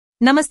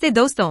नमस्ते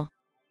दोस्तों,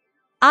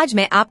 आज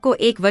मैं आपको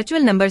एक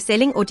virtual number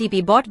selling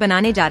OTP bot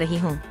बनाने जा रही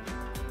हूँ।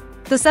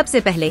 तो सबसे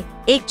पहले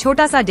एक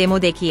छोटा सा डेमो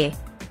देखिए।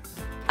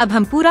 अब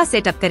हम पूरा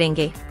सेटअप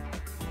करेंगे।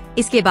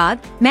 इसके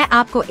बाद मैं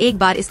आपको एक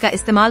बार इसका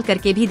इस्तेमाल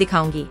करके भी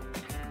दिखाऊंगी।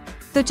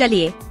 तो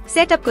चलिए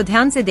सेटअप को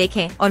ध्यान से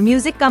देखें और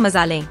म्यूजिक का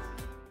मजा लें।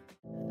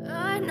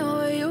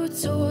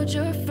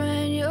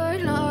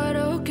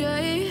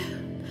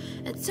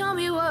 Tell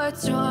me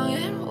what's wrong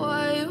and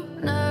why you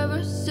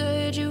never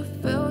said you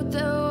felt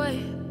that way.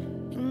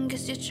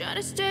 Guess you're trying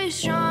to stay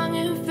strong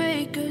and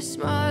fake a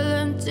smile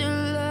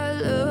until I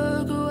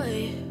look away.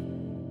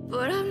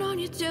 But I've known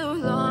you too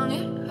long,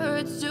 it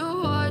hurts to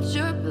watch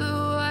your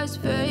blue eyes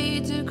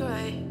fade to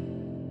gray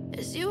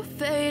as you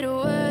fade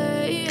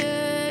away,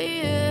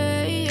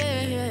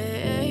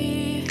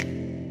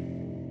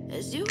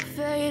 as you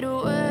fade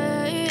away.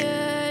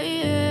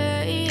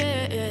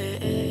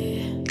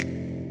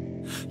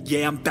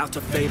 Yeah, I'm about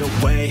to fade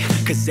away,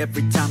 cause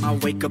every time I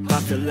wake up I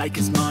feel like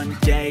it's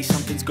Monday.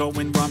 Something's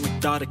going wrong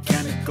with all the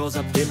chemicals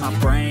up in my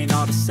brain.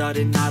 All of a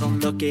sudden I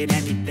don't look at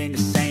anything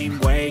the same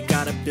way.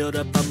 Got a build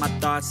up of my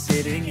thoughts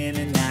sitting in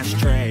an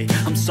ashtray.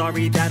 I'm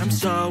sorry that I'm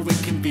so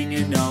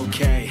inconvenient,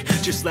 okay.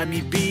 Just let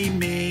me be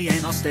me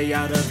and I'll stay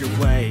out of your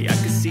way. I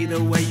can see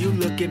the way you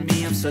look at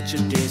me, I'm such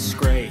a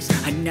disgrace.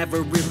 I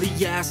never really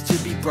asked to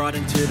be brought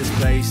into this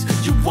place.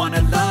 You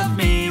wanna love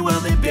me?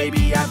 Well then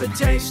baby have a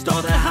taste.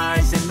 All the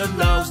highs and the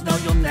lows, no,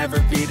 you'll never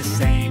be the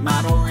same.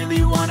 I don't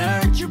really wanna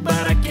hurt you,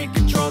 but I can't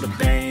control the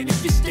pain.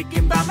 If you're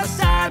sticking by my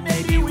side,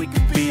 maybe we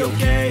could be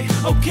okay.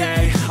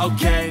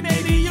 Okay,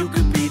 maybe you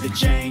could be the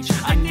change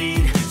I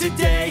need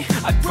today.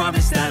 I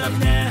promise that I've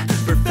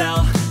never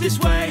felt this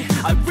way.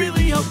 I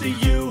really hope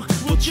that you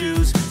will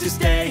choose to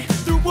stay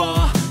through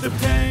all the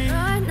pain.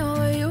 I know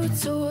you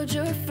told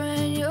your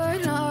friend you're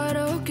not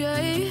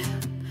okay,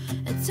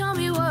 and tell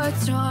me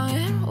what's wrong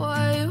and why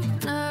you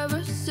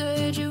never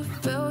said you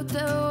felt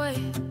that way.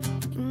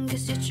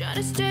 Guess you're trying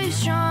to stay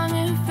strong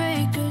and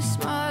fake a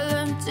smile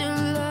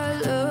until I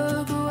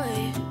look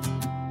away.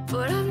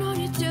 But I've known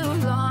you too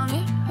long,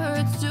 it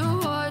hurts to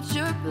watch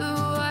your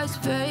blue eyes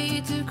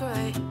fade to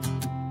gray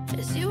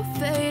as you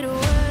fade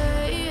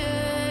away,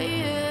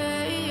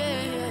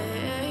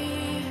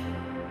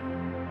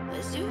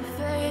 as you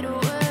fade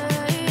away,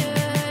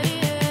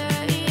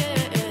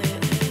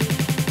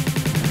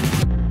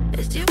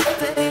 as you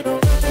fade away.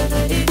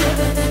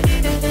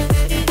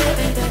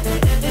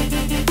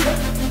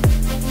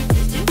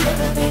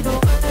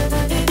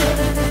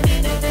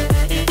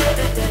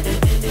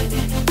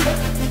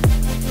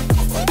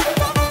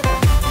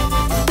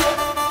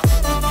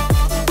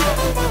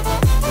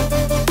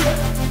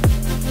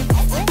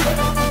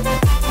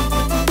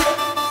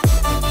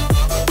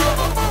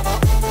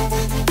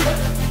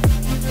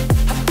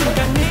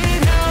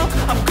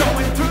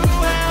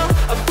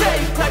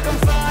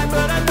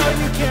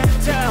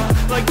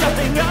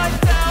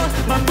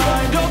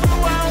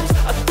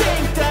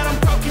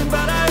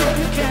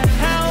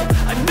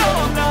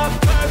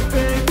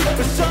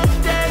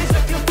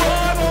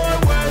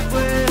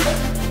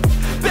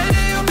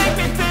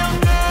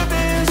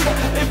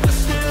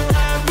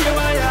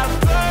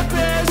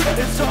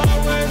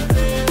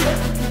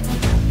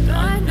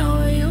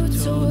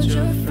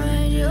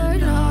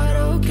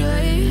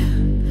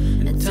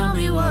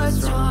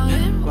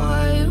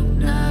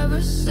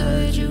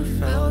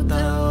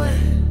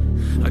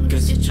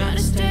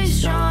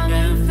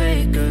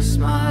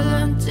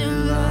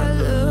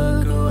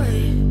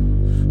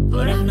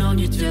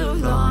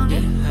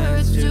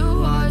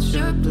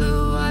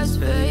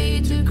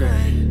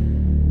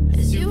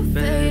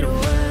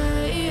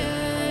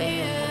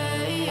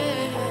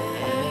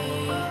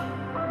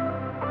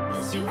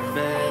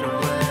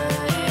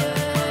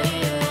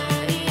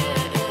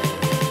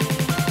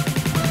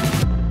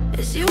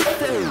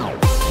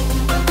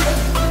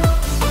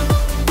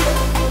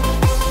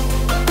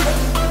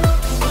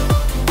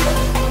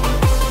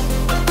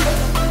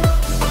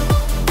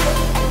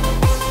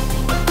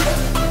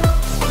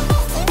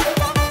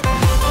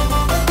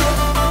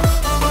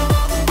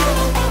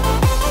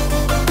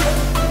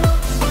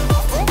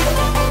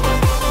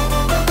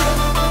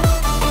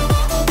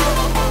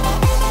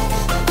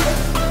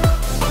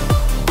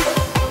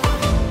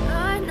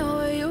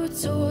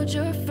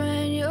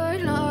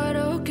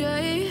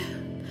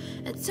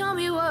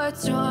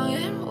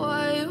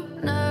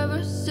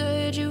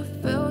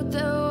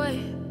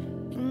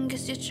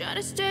 Try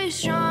to stay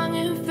strong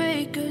and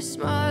fake a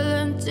smile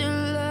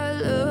until I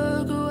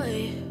look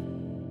away.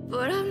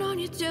 But I've known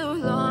you too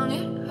long,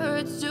 it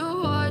hurts to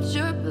watch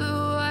your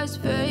blue eyes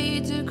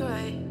fade to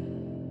gray.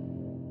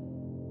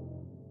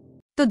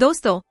 तो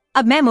दोस्तों,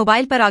 अब मैं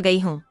mobile पर आ गई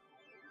हूँ।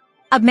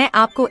 अब मैं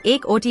आपको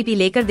एक OTP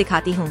लेकर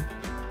दिखाती हूँ।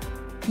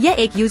 यह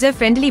एक यूजर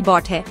फ्रेंडली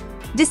बॉट है,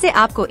 जिससे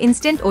आपको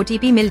इंस्टेंट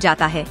OTP मिल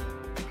जाता है।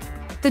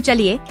 तो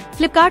चलिए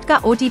फ्लिपकार्ट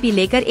का OTP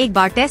लेकर एक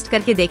बार टेस्ट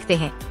करके देखते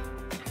हैं।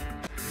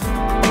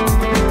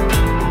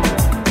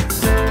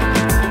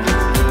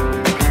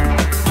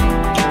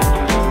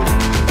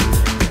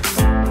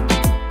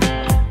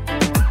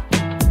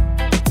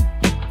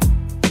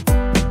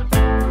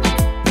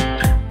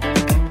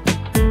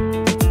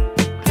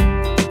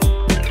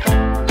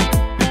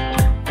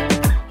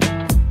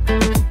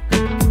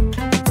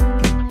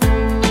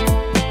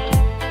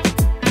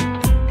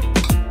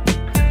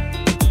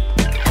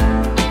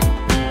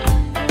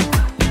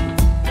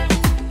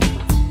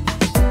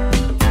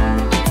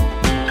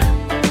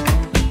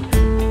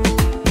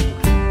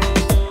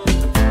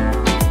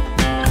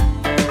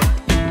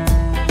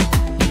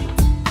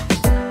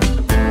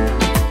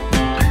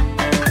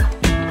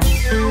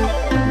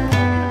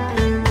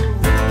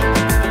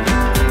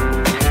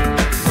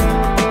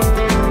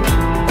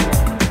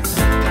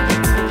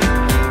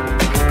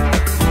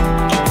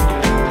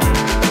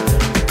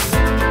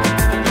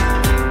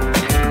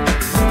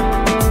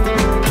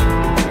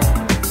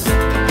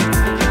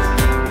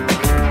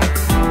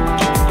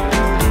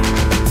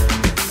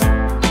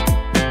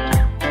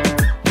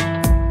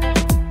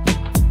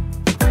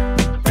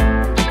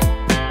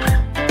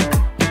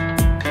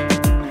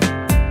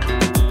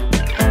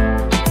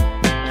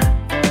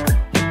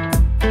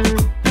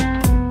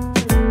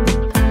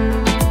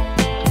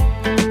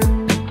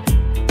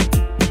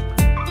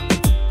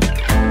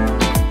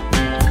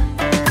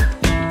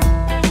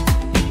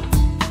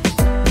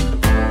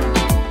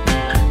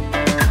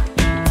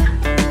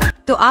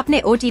 तो आपने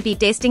OTP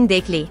टेस्टिंग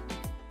देख ली।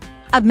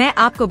 अब मैं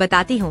आपको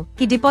बताती हूँ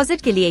कि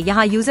डिपॉजिट के लिए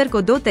यहाँ यूजर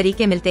को 2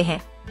 तरीके मिलते हैं।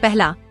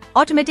 पहला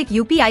ऑटोमेटिक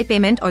UPI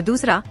पेमेंट और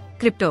दूसरा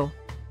क्रिप्टो।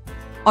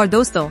 और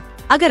दोस्तों,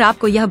 अगर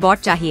आपको यह बॉट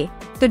चाहिए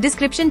तो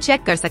डिस्क्रिप्शन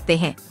चेक कर सकते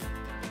हैं।